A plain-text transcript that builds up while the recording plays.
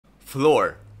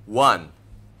Floor 1,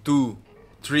 2,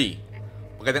 3.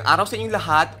 Magandang araw sa inyong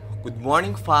lahat. Good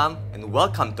morning fam and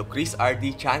welcome to Chris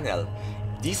RD channel.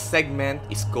 This segment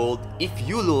is called If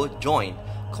YULO Joined,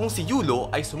 kung si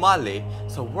YULO ay sumali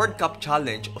sa World Cup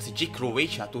Challenge OSIJIK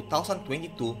Croatia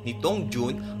 2022 nitong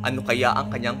June, ano kaya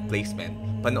ang kanyang placement?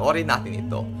 Panoorin natin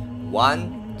ito.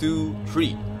 1, 2,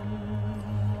 3.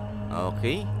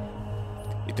 Okay.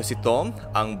 Ito si Tom,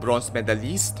 ang bronze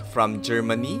medalist from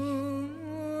Germany.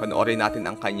 Panoorin natin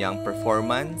ang kanyang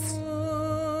performance.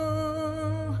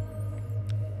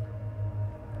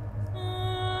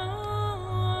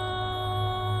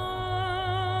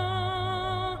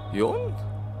 Yun.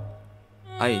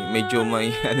 Ay, medyo may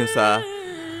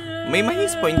may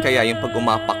mahis point kaya yung pag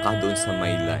umapak ka doon sa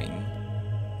may line.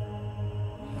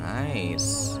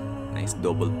 Nice. Nice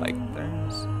double pike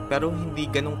turns. Pero hindi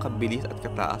ganun kabilis at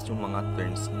kataas yung mga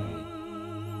turns niya.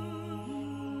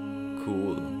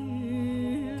 Cool.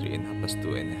 3.5 plus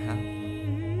 2.5.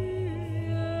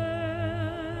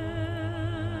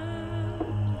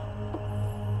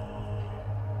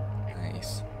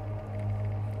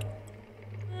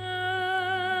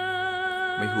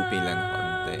 May hooping lang na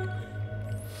konti.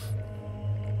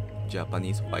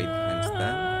 Japanese wide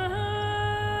handstand.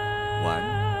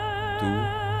 1,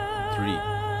 2,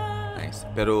 3. Nice.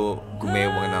 Pero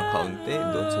gumewang ng kaunti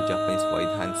doon sa Japanese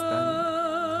wide handstand.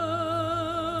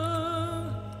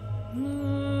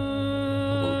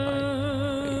 Double pipe.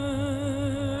 Great.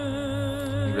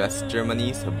 Congrats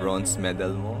Germany sa bronze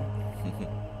medal mo.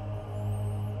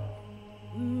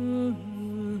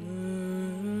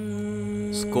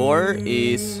 Score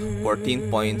is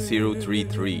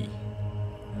 14.033.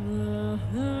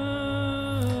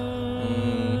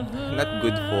 Not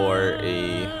good for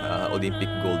a Olympic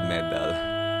gold medal.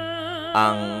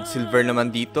 Ang silver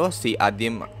naman dito si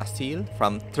Adim Asil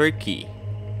from Turkey.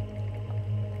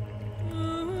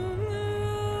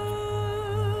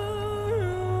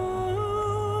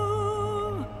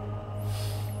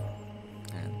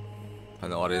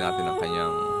 Panoorin natin ang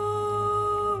kanyang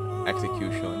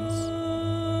executions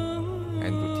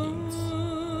and routines.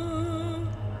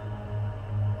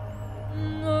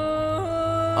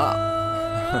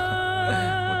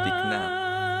 Mutik na.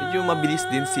 Medyo mabilis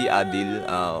din si Adil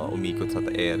umikot sa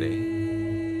ere.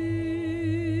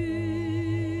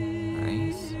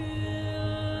 Nice.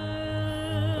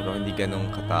 Pero hindi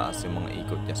ganun kataas yung mga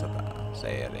ikot niya sa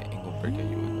ere in compare kay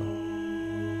YULO.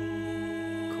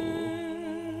 Cool.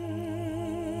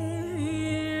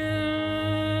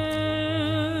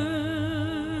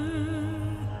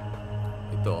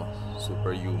 Ito,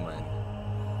 superhuman.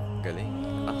 Galing.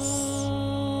 Taas.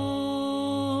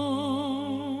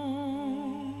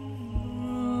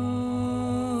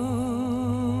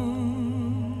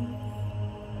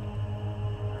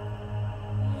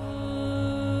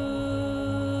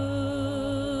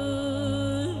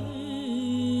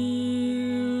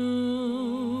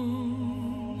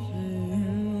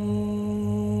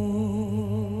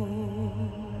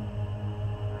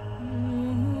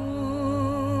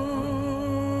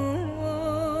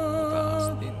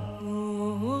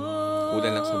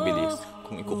 Kulang lang sa bilis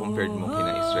kung i-compare mo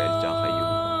kina Israel tsaka kay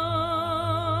YULO.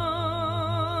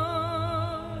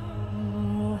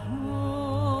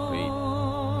 Wait.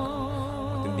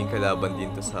 Matinding kalaban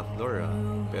din to sa floor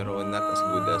pero not as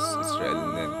good as Israel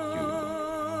and YULO.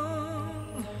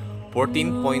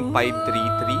 14.533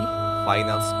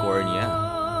 final score niya.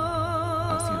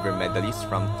 Ang silver medalist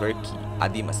from Turkey,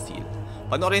 Adim Asil.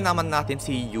 Panoorin naman natin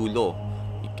si YULO.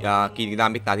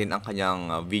 Ginamit natin ang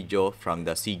kanyang video from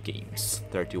the SEA Games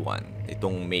 31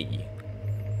 itong May.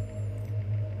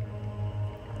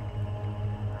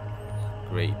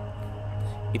 Great.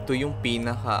 Ito yung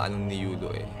pinaka ni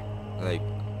YULO like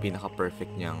pinaka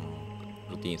perfect niyang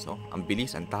routine. So, ang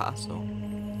bilis, ang taas. So,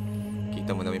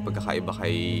 kita mo na may pagkakaiba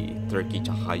kay Turkey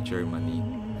tsaka kay Germany.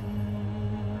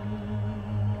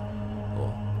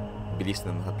 Oh, bilis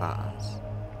na matataas.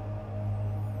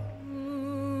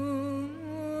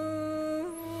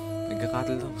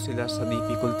 Nagkakatalak sila sa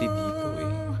difficulty dito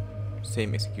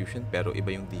Same execution pero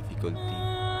iba yung difficulty.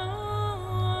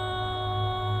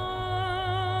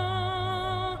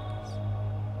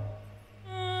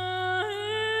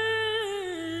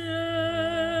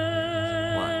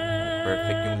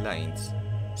 Perfect yung lines.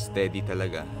 Steady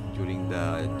talaga during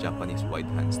the Japanese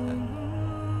wide handstand.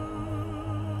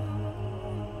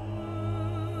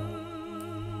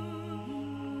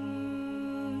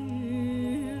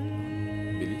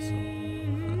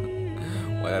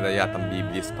 Wala na yatang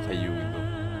bibilis pa kay YULO.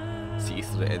 Si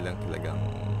Israel lang talagang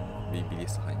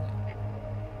bibilis sa kanya.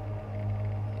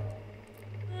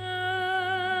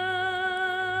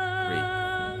 Great.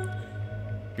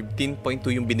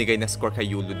 15.2 yung binigay na score kay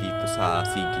Yulo dito sa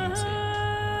SEA Games.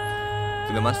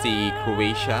 Ito naman si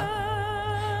Croatia.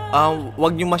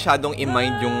 Wag niyo masyadong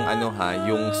i-mind yung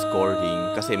yung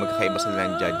scoring kasi magkakaiba sila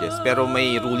ng judges. Pero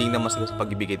may ruling naman sila sa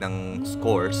pagbibigay ng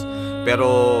scores.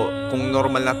 Pero kung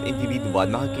normal na individual,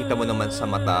 makikita mo naman sa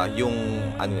mata yung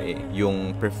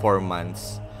yung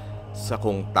performance sa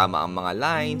kung tama ang mga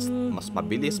lines, mas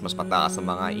mabilis, mas mataas ang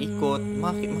mga ikot.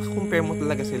 Makakompare mo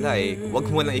talaga sila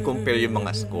Wag mo lang i-compare yung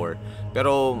mga score.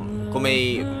 Pero kung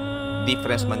may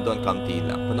difference man doon, kaunti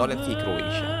lang. Panoorin si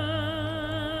Croatia.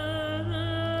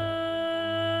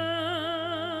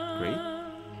 Great.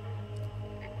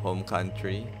 Home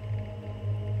country.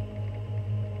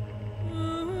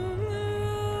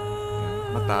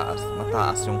 Mataas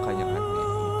yung kanyang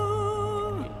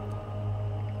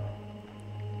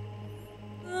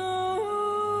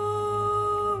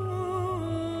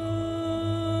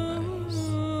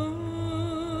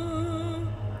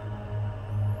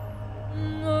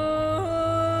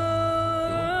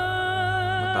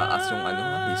mataas yung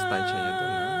distansya niya doon.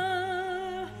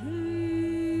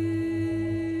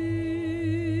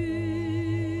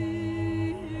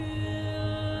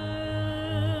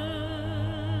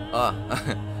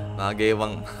 Mga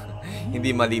gewang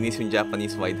hindi malinis yung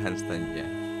Japanese wide handstand niya.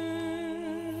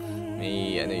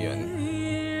 May yun,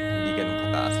 hindi ganun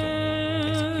kataas yung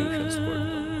execution score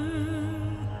to.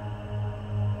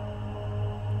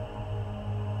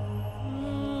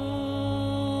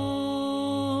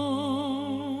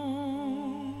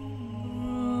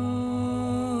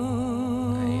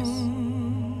 Nice.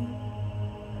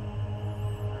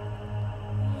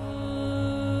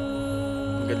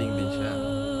 Magaling din siya.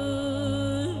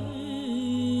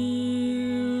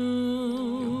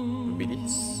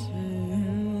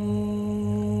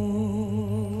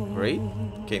 Great.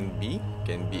 Can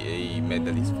be a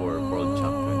medalist for World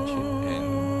Championship and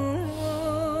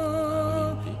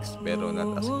Olympics, pero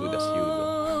not as good as Yulo.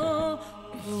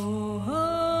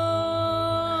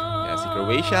 Si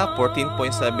Croatia,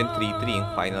 14.733 yung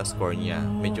final score niya.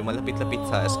 Medyo malapit-lapit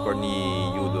sa score ni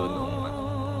Yulo nung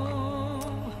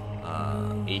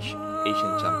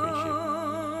Asian Championship.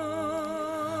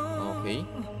 Okay.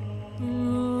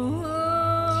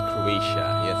 Si Croatia,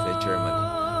 yes,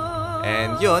 Germany.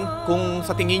 And yun, kung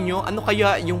sa tingin nyo, ano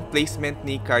kaya yung placement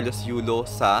ni Carlos Yulo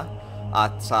sa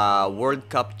World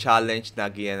Cup Challenge na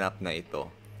ginanap na ito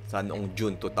sa noong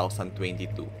June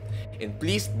 2022. And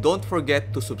please don't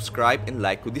forget to subscribe and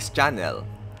like to this channel.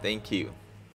 Thank you.